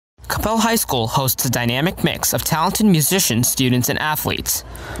Capel High School hosts a dynamic mix of talented musicians, students, and athletes.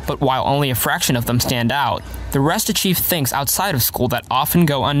 But while only a fraction of them stand out, the rest achieve things outside of school that often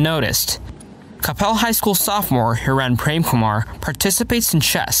go unnoticed. Capel High School sophomore Hiren Premkumar participates in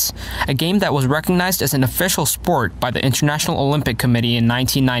chess, a game that was recognized as an official sport by the International Olympic Committee in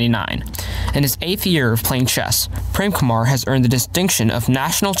 1999. In his 8th year of playing chess, Premkumar has earned the distinction of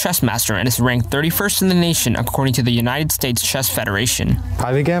National Chess Master and is ranked 31st in the nation according to the United States Chess Federation.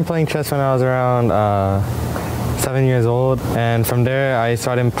 I began playing chess when I was around 7 years old, and from there I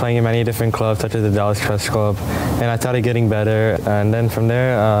started playing in many different clubs such as the Dallas Chess Club, and I started getting better, and then from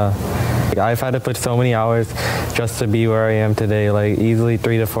there I've had to put so many hours just to be where I am today, like easily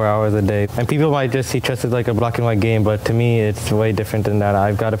 3 to 4 hours a day. And people might just see chess as like a black and white game, but to me it's way different than that.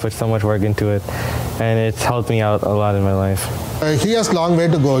 I've got to put so much work into it, and it's helped me out a lot in my life. He has a long way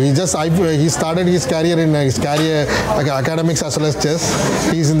to go. He started his career in academics as well as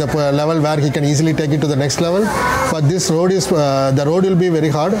chess. He's in the level where he can easily take it to the next level. But this road is the road will be very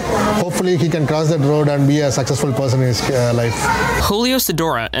hard. Hopefully he can cross that road and be a successful person in his life. Julio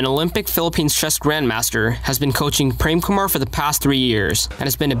Sedora, an Olympic Philippines chess grandmaster, has been coaching Premkumar for the past 3 years and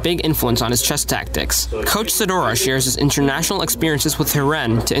has been a big influence on his chess tactics. Coach Sedora shares his international experiences with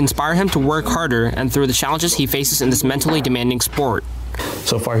Hiren to inspire him to work harder and through the challenges he faces in this mentally demanding sport.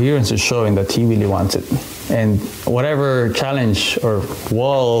 So far, Hiren's is showing that he really wants it. And whatever challenge or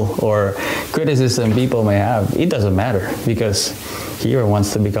wall or criticism people may have, it doesn't matter because Hiren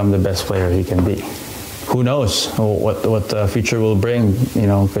wants to become the best player he can be. Who knows what the future will bring,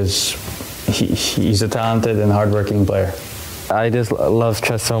 because he's a talented and hardworking player. I just love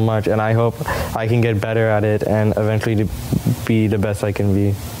chess so much, and I hope I can get better at it and eventually be the best I can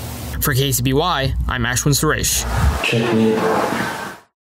be. For KCBY, I'm Ashwin Suresh. Checkmate.